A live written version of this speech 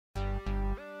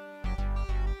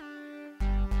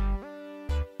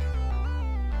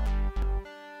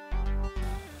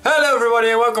Hello everybody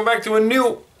and welcome back to a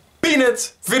new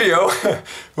Peanuts video.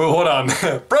 Well, hold on,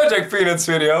 Project Peanuts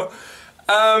video.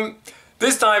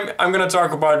 This time I'm gonna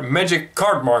talk about Magic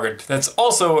Card Market. That's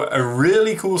also a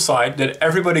really cool site that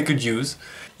everybody could use.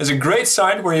 It's a great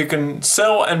site where you can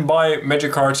sell and buy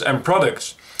magic cards and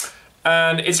products.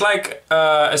 And it's like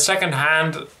a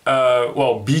second-hand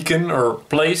beacon or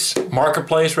place,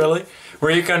 marketplace really,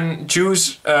 where you can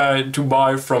choose to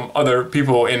buy from other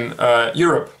people in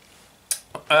Europe.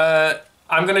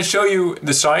 I'm gonna show you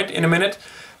the site in a minute.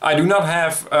 I do not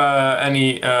have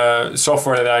any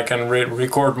software that I can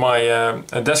record my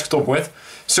desktop with,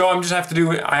 so I have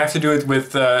to do it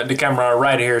with the camera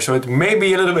right here. So it may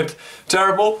be a little bit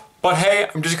terrible, but hey,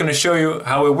 I'm just gonna show you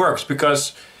how it works,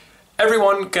 because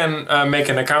everyone can make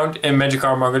an account in Magic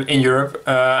Card Market in Europe,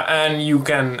 and you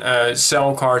can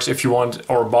sell cards if you want,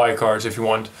 or buy cards if you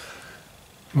want.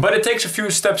 But it takes a few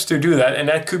steps to do that, and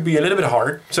that could be a little bit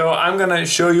hard. So I'm gonna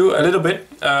show you a little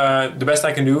bit, the best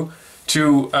I can do,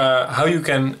 to how you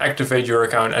can activate your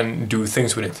account and do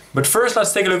things with it. But first,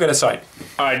 let's take a look at the site.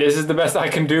 Alright, this is the best I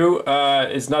can do.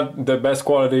 It's not the best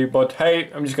quality, but hey,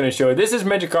 I'm just gonna show you. This is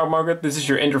Magic Card Market, this is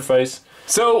your interface.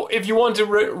 So if you want to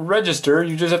register,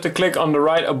 you just have to click on the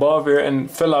right above here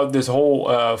and fill out this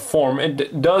whole form.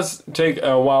 It does take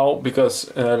a while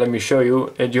because, let me show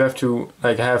you, you have to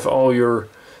have all your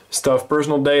stuff,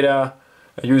 personal data,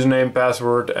 a username,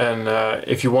 password, and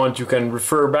if you want you can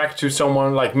refer back to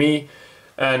someone like me,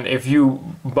 and if you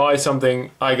buy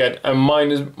something I get a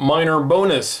minor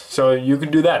bonus, so you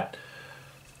can do that.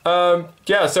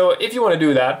 Yeah, so if you want to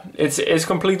do that, it's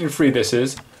completely free. This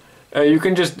is you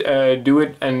can just do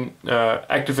it and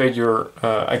activate your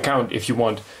account if you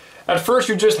want. At first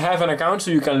you just have an account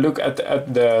so you can look at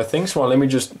the things. Well, let me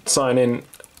just sign in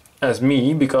as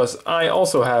me, because I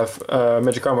also have a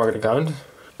Magic Card Market account.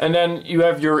 And then you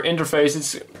have your interface.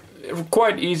 It's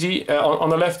quite easy.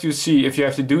 On the left you see if you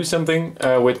have to do something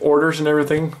with orders and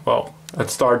everything. Well,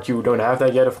 at start you don't have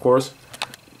that yet, of course.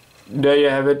 There you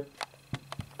have it.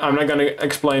 I'm not gonna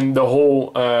explain the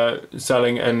whole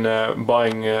selling and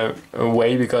buying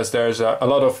way, because there's a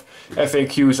lot of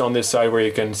FAQs on this site where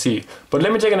you can see. But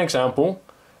let me take an example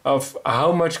of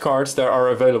how much cards there are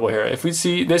available here. If we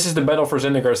see, this is the Battle for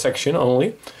Zendikar section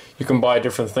only. You can buy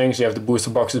different things. You have the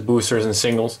booster boxes, boosters, and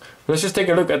singles. Let's just take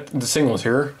a look at the singles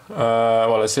here.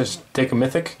 Well, let's just take a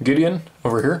mythic, Gideon,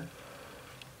 over here.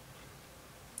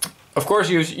 Of course,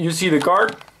 you see the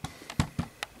card.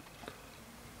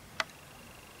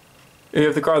 You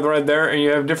have the card right there, and you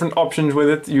have different options with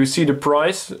it. You see the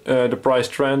price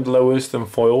trend, lowest, and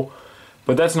foil.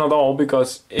 But that's not all,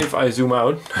 because if I zoom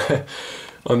out,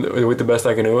 with the best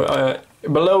I can do,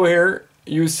 below here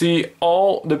you see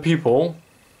all the people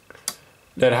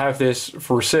that have this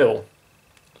for sale,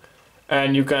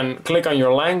 and you can click on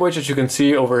your language, as you can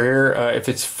see over here, if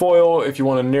it's foil, if you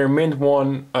want a near mint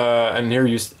one, and here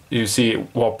you see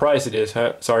what price it is.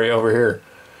 Sorry, over here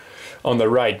on the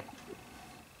right,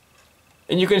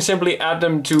 and you can simply add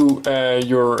them to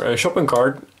your shopping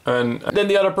cart, and then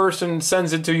the other person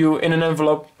sends it to you in an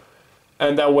envelope,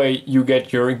 and that way you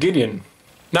get your Gideon.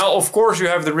 Now, of course, you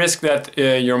have the risk that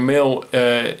your mail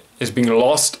is being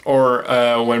lost, or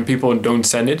when people don't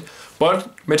send it.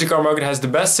 But Magic Card Market has the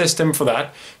best system for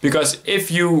that, because if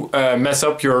you mess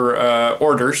up your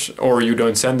orders, or you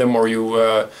don't send them, or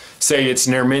you say it's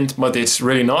near mint but it's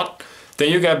really not,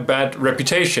 then you get bad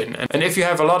reputation. And if you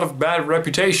have a lot of bad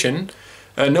reputation,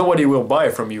 nobody will buy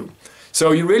from you.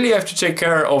 So you really have to take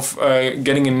care of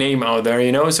getting a name out there,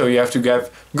 you know. So you have to get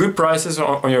good prices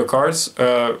on your cards.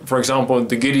 For example,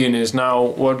 the Gideon is now,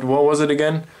 what was it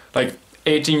again? Like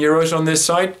 18 euros on this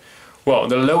site. Well,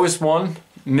 the lowest one,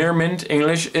 near mint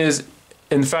English, is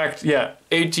in fact, yeah,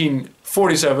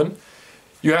 1847.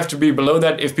 You have to be below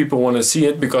that if people want to see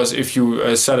it, because if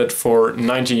you sell it for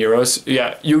 19 euros,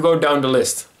 yeah, you go down the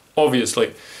list,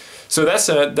 obviously. So that's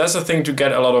a thing to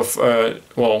get a lot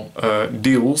of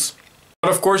deals. But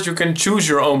of course you can choose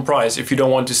your own price. If you don't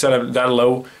want to sell it that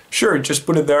low, sure, just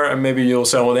put it there and maybe you'll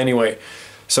sell it anyway.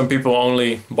 Some people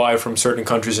only buy from certain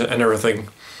countries and everything.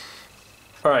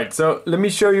 Alright, so let me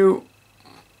show you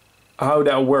how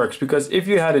that works, because if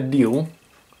you had a deal,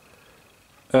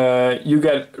 you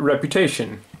get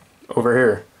reputation over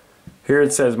here. Here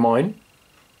it says mine.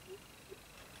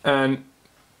 And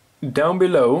down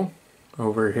below,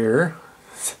 over here,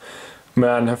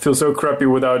 man, I feel so crappy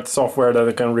without software that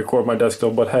I can record my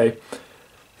desktop, but hey.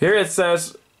 Here it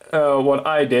says what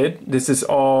I did. This is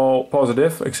all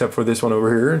positive, except for this one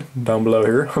over here, down below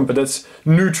here. But that's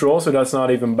neutral, so that's not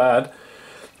even bad.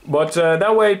 But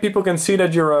that way people can see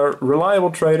that you're a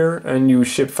reliable trader and you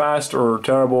ship fast or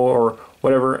terrible or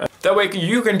whatever. That way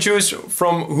you can choose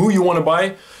from who you want to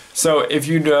buy. So if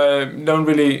you don't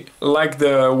really like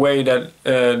the way that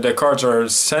the cards are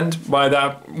sent by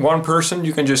that one person,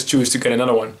 you can just choose to get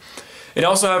another one. It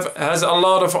also has a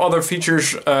lot of other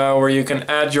features where you can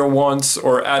add your wands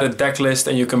or add a deck list,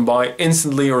 and you can buy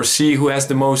instantly or see who has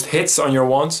the most hits on your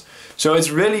wands. So it's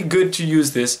really good to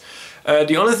use this.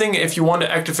 The only thing, if you want to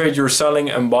activate your selling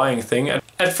and buying thing,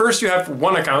 at first you have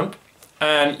one account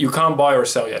and you can't buy or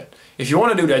sell yet. If you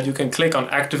want to do that, you can click on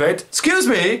activate. Excuse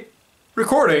me,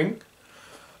 recording.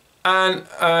 And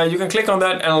you can click on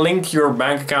that and link your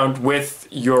bank account with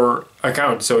your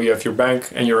account. So you have your bank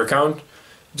and your account.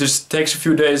 Just takes a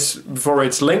few days before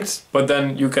it's linked, but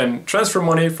then you can transfer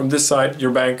money from this side,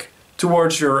 your bank,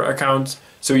 towards your account,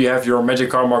 so you have your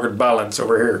Magic Card Market balance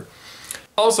over here.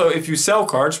 Also, if you sell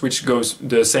cards, which goes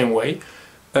the same way,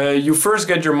 you first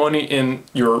get your money in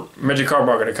your Magic Card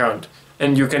Market account,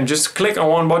 and you can just click on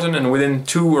one button, and within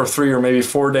 2 or 3 or maybe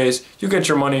 4 days, you get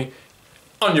your money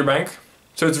on your bank.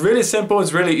 So it's really simple,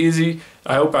 it's really easy.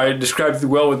 I hope I described it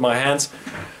well with my hands.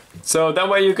 So that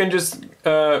way you can just,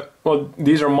 well,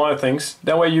 these are my things.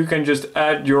 That way you can just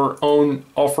add your own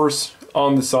offers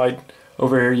on the side.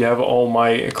 Over here you have all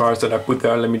my cards that I put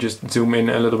there. Let me just zoom in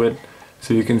a little bit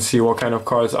so you can see what kind of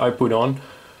cards I put on.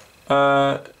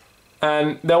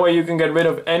 And that way you can get rid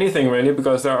of anything really,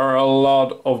 because there are a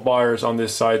lot of buyers on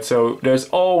this site. So there's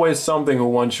always something who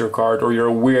wants your card, or your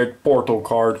weird portal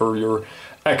card, or your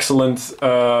excellent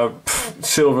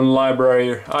Sylvan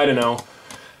library, I don't know,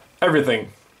 everything.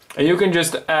 And you can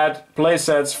just add play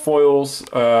sets, foils,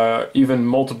 even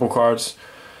multiple cards.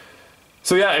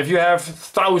 So yeah, if you have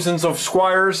thousands of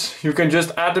squires, you can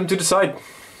just add them to the site.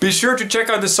 Be sure to check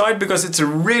out the site because it's a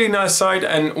really nice site,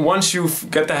 and once you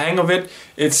get the hang of it,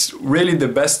 it's really the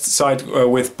best site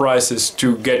with prices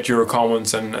to get your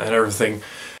commons and everything.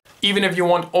 Even if you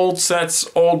want old sets,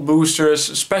 old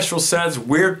boosters, special sets,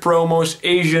 weird promos,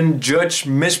 Asian, Judge,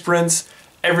 misprints,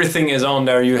 everything is on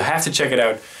there. You have to check it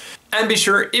out. And be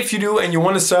sure, if you do and you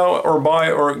want to sell or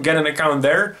buy or get an account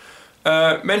there,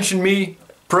 mention me,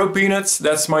 ProPeanuts,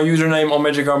 that's my username on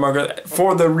Magic Card Market,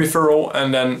 for the referral,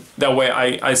 and then that way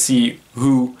I see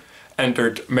who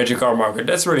entered Magic Card Market.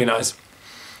 That's really nice.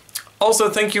 Also,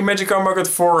 thank you Magic Card Market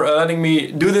for letting me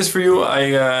do this for you.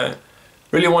 I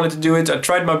really wanted to do it. I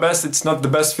tried my best. It's not the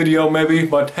best video maybe,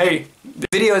 but hey, the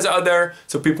video is out there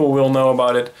so people will know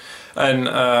about it. And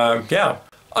yeah,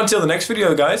 until the next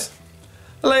video guys.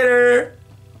 Later!